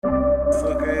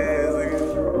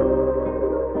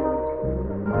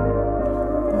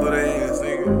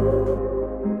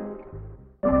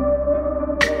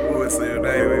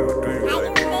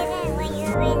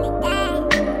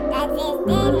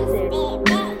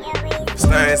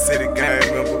Main City gang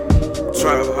member.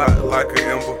 Trap hot like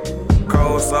an ember.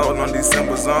 Cold soul on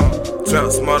December zone.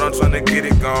 Trap smart, I'm tryna get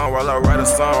it gone. While I write a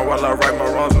song, while I write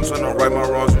my wrongs, I'm tryna right my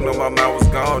wrongs. You know my mind was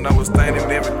gone. I was staining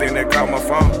everything that caught my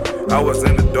phone. I was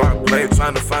in the dark place,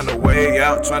 tryna find a way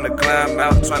out, tryna climb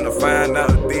out, tryna find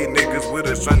out if these niggas with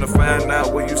us, tryna find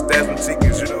out where you stash some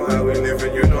chickens. You know how we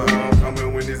living, you know how I'm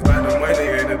coming when it's about the money.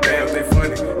 And the damn they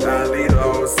funny. Now I lead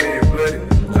all seeing bloody.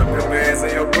 Drop your bands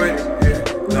in your buddy, yeah.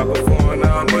 Drop a phone,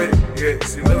 now I'm money, yeah.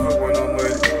 She love it when I'm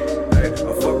money. Hey,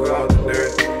 I fuck with all the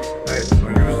dirty. Hey,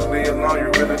 I'm usually alone, you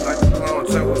really like the clone.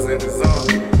 Chuck was in the zone.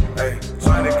 Hey,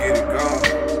 tryna get it gone.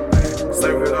 Hey,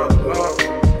 serve it all along.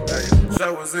 Hey,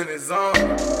 Chuck was in his zone.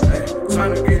 Hey,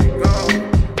 tryna get it gone.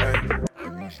 Hey,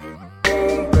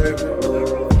 boom, baby.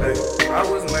 Hey, I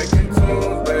was making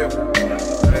tunes, baby.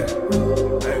 Hey,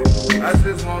 hey, I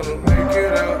just wanna make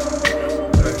it out.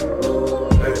 Hey,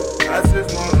 hey, I just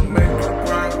wanna make you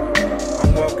proud.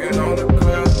 I'm walking on the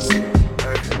clouds.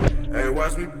 Hey,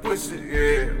 watch me push it,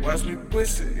 yeah. Watch me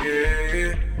push it, yeah,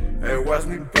 yeah. Hey, watch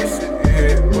me push it,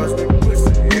 yeah. Watch me push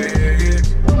it, yeah, yeah.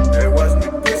 Hey, watch me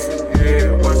push it,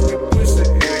 yeah. Watch me push it,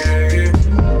 yeah, yeah.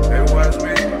 Hey, watch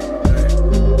me,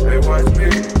 hey, watch me.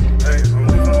 Hey, I'm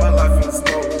living my life in the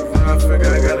smoke. When I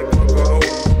figure I gotta go home.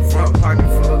 Front pocket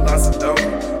full of lots of dough.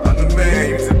 I'm the man,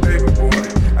 you's a baby boy.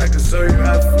 I can show you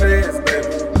how to flex, baby.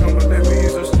 Come and let me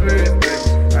use your stress,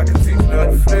 baby. I can teach you how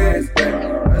to flex, baby.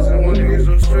 I just wanna use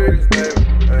your stress, baby.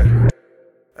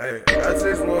 Hey, I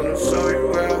just wanna show you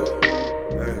how.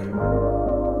 Hey,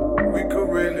 we could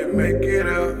really make it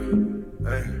out.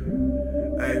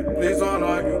 Hey, please don't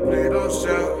argue, please don't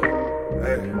shout.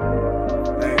 Hey,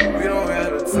 we don't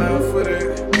have the time for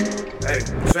that. Hey,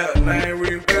 trap name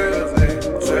ring bells. Hey,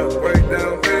 trap break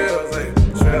down bells. Hey,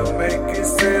 trap make it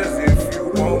sense. If you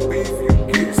want beef, you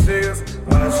get shells.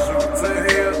 My shoot to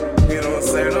hell, he don't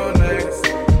say no names.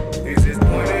 He just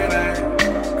pointing at,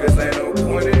 cause ain't no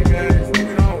point in games. We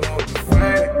don't want the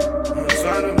fame. I'm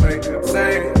tryna make a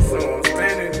change, so I'm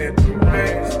standing at the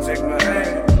range. Check my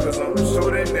aim, cause I'm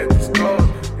shooting at the stars.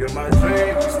 Yeah, my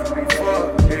dream used to be far,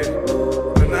 yeah.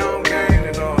 But now I'm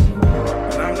gaining on you,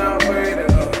 and I'm not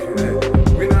waiting on you. Yeah.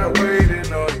 We not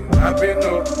waiting on you. I've been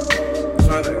up,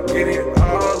 tryna get it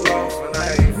all off, and I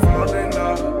ain't falling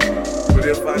off. But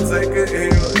if I take a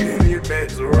L, then it back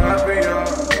to robbing y'all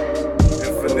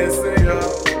and finessing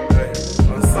y'all. Hey,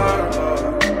 I'm sorry, Lord.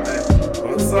 Hey,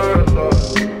 I'm sorry, Lord.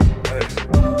 Hey,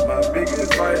 my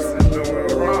biggest vice is doing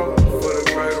wrong for the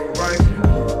greater right,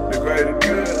 the greater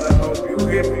good. I hope you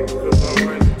hear me, cause I'm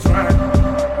really trying.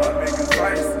 My biggest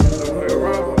vice is doing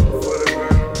wrong for the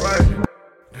greater right,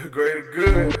 the greater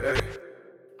good. Hey.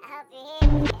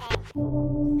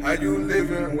 How you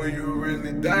living when you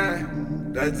really dying?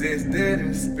 Digest dead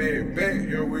and spit back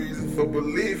your reason for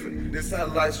believing. This how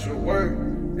life should work.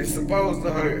 It's supposed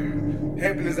to hurt.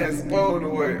 Happiness ain't supposed to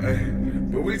work.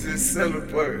 But we just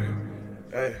celebrate.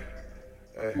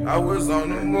 I was on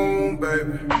the moon,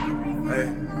 baby.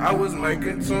 I was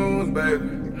making tunes, baby.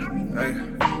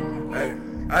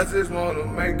 I just wanna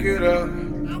make it up.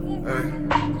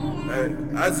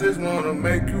 I just wanna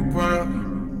make you proud.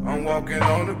 I'm walking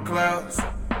on the clouds.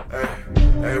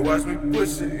 Hey, watch me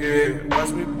push it, yeah.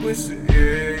 Watch me push it,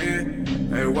 yeah, yeah.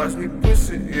 Hey, watch me push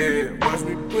it, yeah. Watch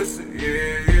me push it,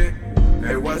 yeah, yeah.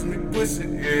 Hey, watch me push it,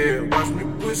 yeah. Watch me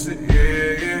push it,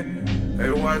 yeah, yeah.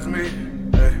 Hey, watch me,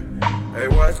 hey,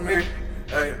 watch me.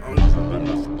 Hey,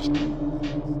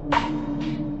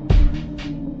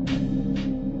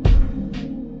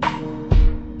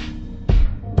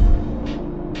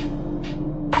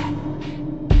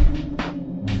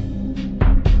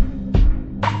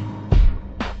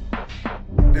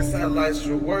 This how life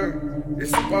should work. It's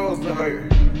supposed to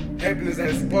hurt. Happiness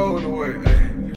ain't supposed to work.